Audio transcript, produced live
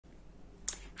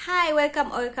Hi,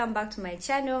 welcome back to my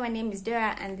channel. My name is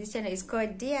Dora and this channel is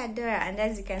called Dear Dora, and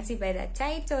as you can see by the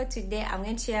title, today I'm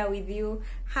going to share with you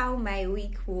how my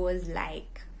week was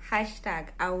like. Hashtag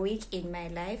a week in my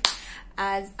life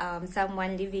as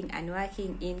someone living and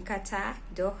working in Qatar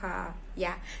Doha.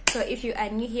 Yeah, so if you are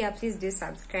new here, please do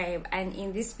subscribe. And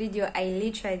in this video I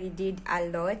literally did a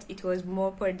lot. It was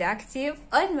more productive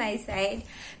on my side,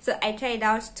 so I tried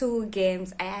out 2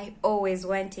 games I always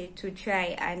wanted to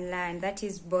try and learn, that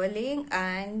is bowling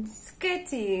and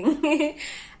skating.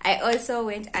 I also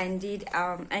went and did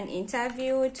an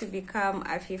interview to become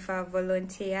a FIFA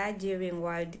volunteer during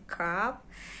World Cup.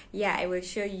 Yeah, I will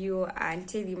show you and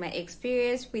tell you my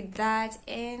experience with that.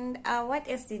 And what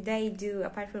else did I do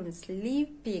apart from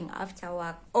sleeping after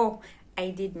work? Oh,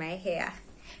 I did my hair.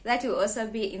 That will also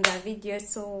be in the video,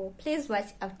 so please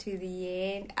watch up to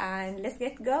the end and let's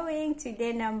get going to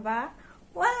day number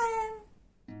 1.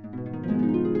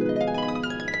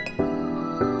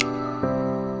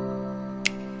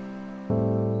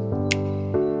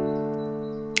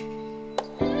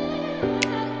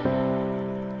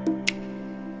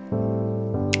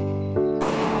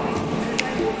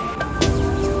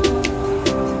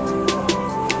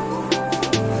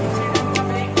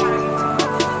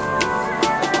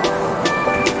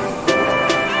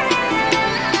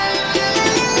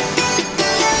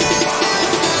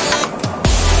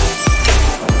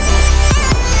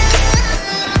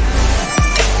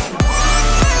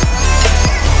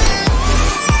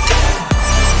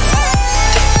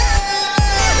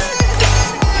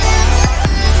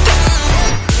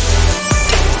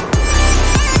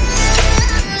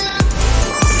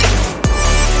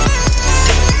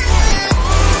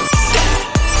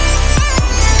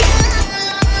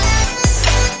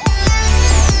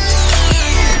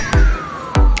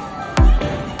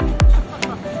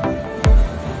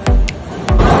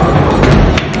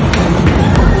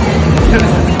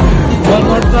 One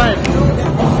more time.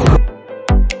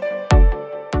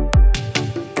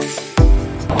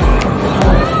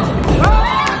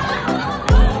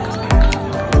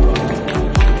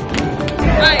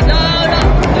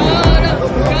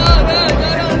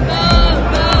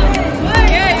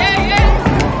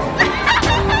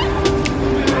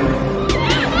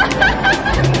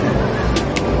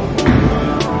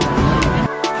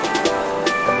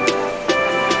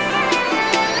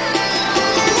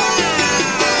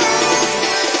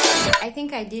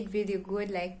 I did really good,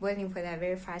 like bowling for the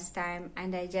very first time,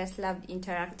 and I just loved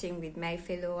interacting with my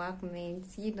fellow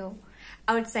workmates. You know,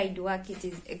 outside work it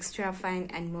is extra fun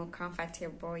and more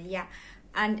comfortable. Yeah,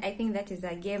 and I think that is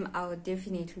a game I would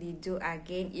definitely do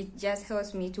again. It just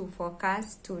helps me to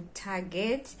focus, to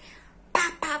target.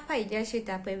 I just shoot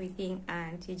up everything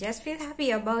and you just feel happy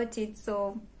about it.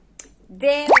 So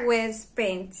day well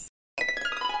spent.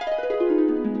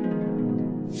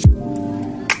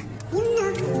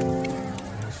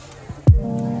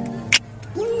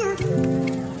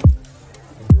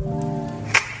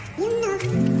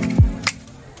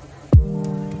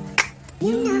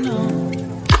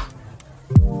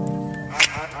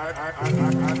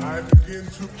 I begin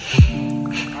to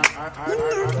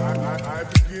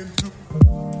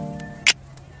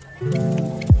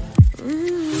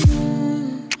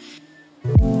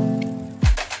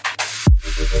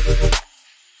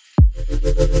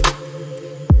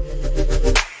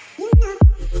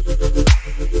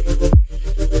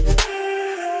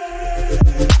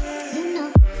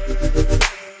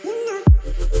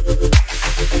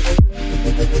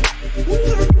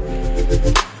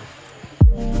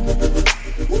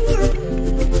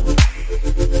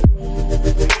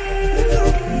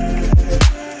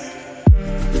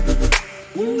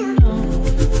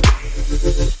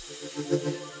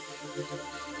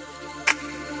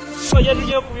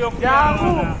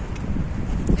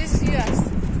This is yours.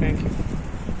 Thank you.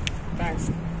 Thanks.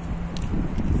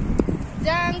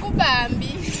 Jangu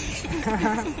Bambi.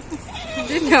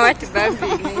 Do you know what Bambi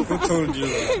means? Who told you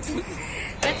that?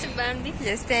 That's Bambi.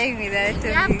 Just tell me that.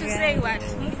 You have to say what?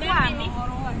 Bambi.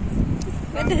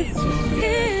 What is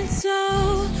It's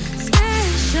so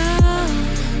special.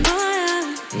 Boy,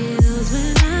 it feels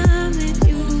when I'm with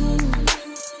you.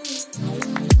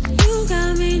 You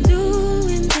got me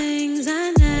doing things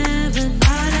I never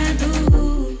thought I'd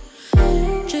do.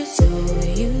 Just so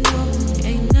you know,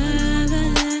 ain't never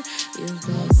let you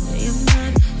go. You're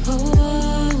not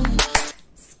home.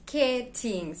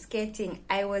 Skating.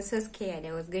 I was so scared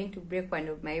I was going to break one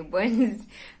of my bones.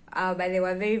 But they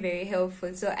were very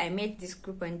helpful. So I met this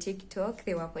group on TikTok.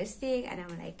 They were posting and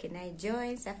I'm like, can I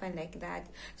join? Stuff and like that.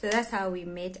 So that's how we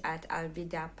met at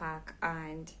Albida Park,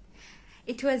 and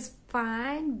It was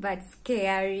fun but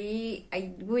scary.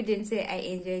 I wouldn't say I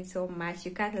enjoyed so much.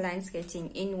 You can't learn skating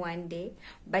in one day,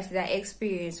 but the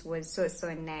experience was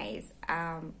so nice.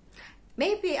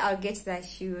 Maybe I'll get the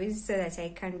shoes so that I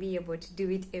can be able to do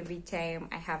it every time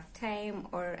I have time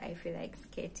or I feel like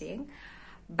skating.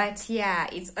 But yeah,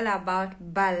 it's all about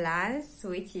balance,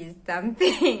 which is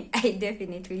something I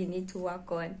definitely need to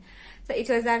work on. So it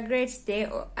was a great day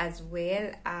as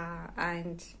well,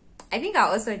 and I think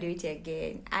I'll also do it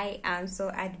again. I am so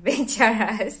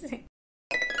adventurous.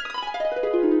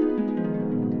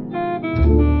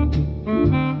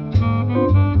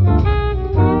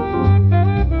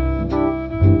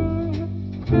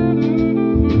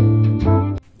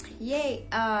 Yay,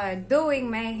 doing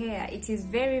my hair, it is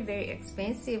very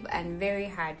expensive and very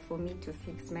hard for me to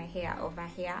fix my hair over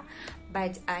here,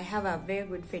 but I have a very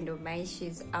good friend of mine.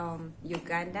 She's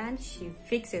Ugandan. She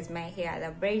fixes my hair,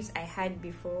 the braids I had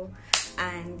before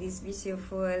and these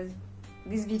beautiful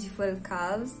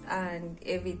curls and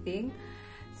everything.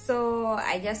 So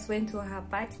I just went to her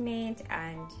apartment,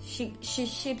 and she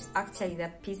ships actually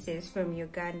the pieces from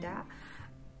Uganda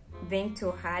then to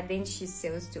her, then she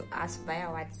sells to us via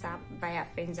WhatsApp, via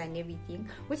friends and everything,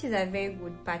 which is a very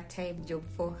good part-time job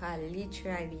for her,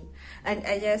 literally. And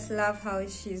I just love how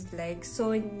she's like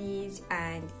so neat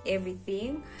and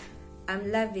everything.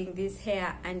 I'm loving this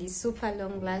hair, and it's super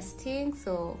long lasting,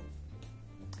 so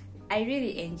I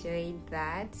really enjoyed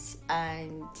that.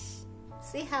 And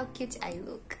see how cute I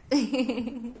look.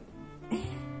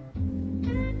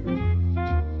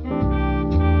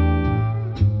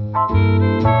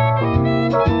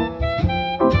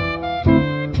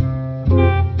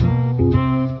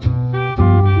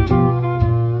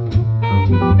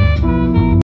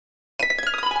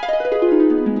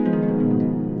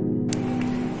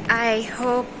 I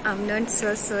hope I'm not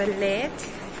so late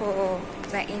for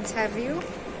the interview.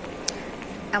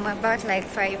 I'm about like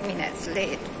 5 minutes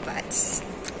late, but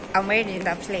I'm already in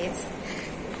the place.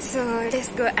 So let's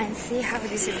go and see how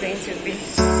this is going to be.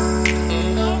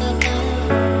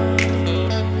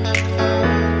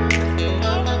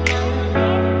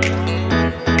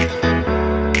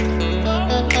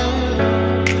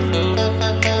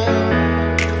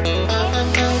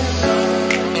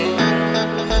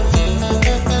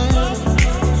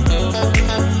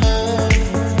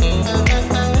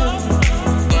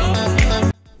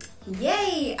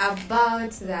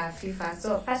 About the FIFA.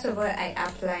 So first of all, I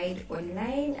applied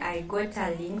online. I got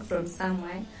a link from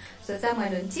someone. So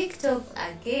someone on TikTok,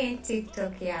 we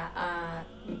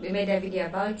made a video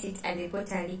about it, and they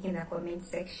put a link in the comment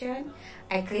section.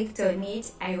 I clicked on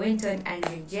it, I went on and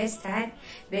registered,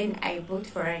 then I booked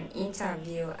for an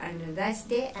interview, and on that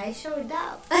day I showed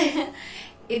up.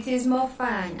 It is more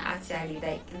fun actually.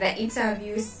 Like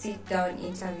the sit down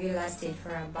interview lasted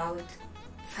for about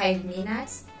 5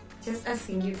 minutes. Just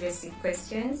asking you basic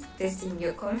questions, testing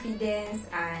your confidence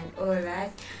and all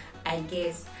that, I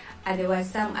guess. And there was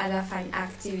some other fun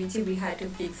activity. We had to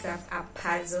fix up a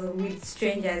puzzle with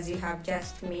strangers you have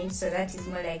just met, so that is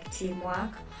more like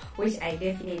teamwork, which I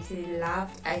definitely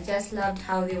loved. I just loved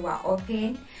how they were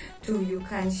open to, you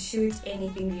can shoot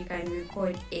anything, you can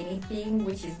record anything,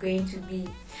 which is going to be,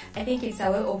 I think it's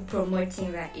a way of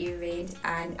promoting the event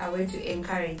and a way to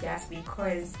encourage us,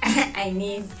 because I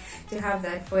need to have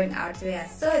that phone out there.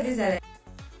 So these are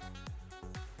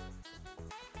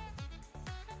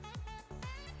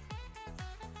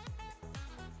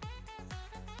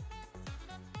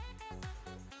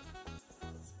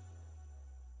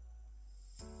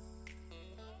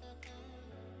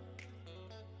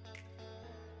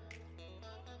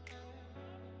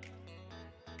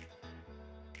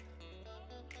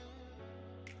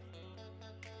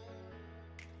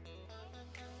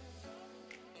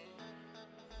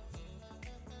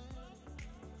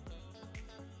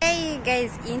Hey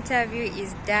guys, interview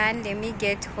is done. Let me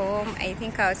get home. I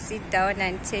think I'll sit down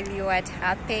and tell you what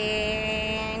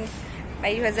happened.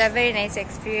 But it was a very nice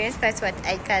experience, that's what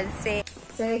I can say.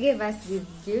 So they gave us these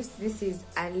gifts. This is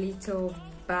a little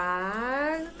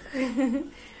bag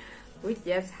which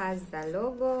just has the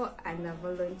logo and the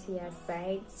volunteer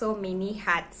side. So many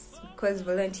hats, because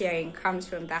volunteering comes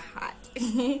from the heart.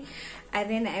 And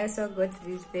then I also got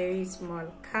this very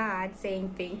small card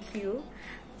saying thank you.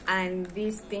 And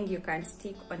this thing you can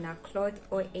stick on a cloth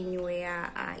or anywhere.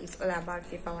 It's all about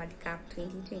FIFA World Cup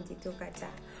 2022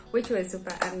 Qatar, which was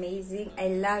super amazing. I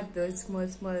love those small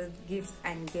gifts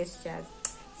and gestures.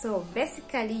 So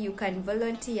basically you can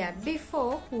volunteer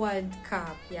before World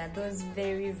Cup. Yeah, those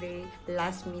very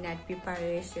last minute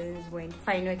preparations, when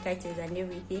final touches and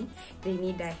everything, they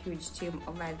need a huge team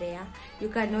over there. You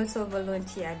can also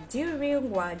volunteer during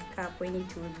World Cup when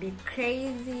it will be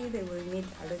crazy, they will need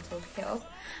a lot of help.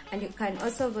 And you can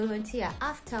also volunteer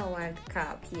after World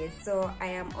Cup. Yes, so I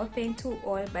am open to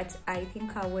all, but I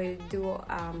think I will do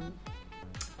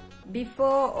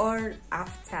before or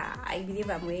after. I believe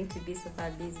I'm going to be super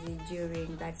busy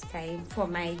during that time for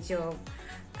my job,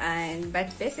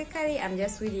 but basically I'm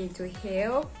just willing to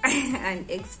help and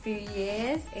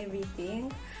experience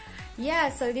everything.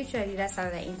 Yeah, so literally that's how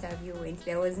the interview went.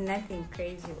 There was nothing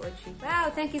crazy or tricky.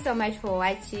 Wow, thank you so much for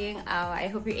watching. I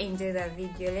hope you enjoyed the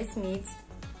video. Let's meet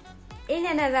in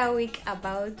another week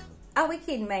about a week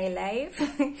in my life.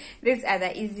 These are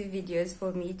the easy videos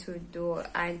for me to do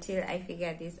until I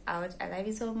figure this out. I love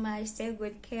you so much. Take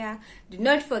good care. Do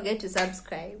not forget to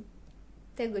subscribe.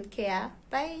 Take good care.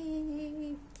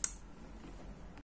 Bye.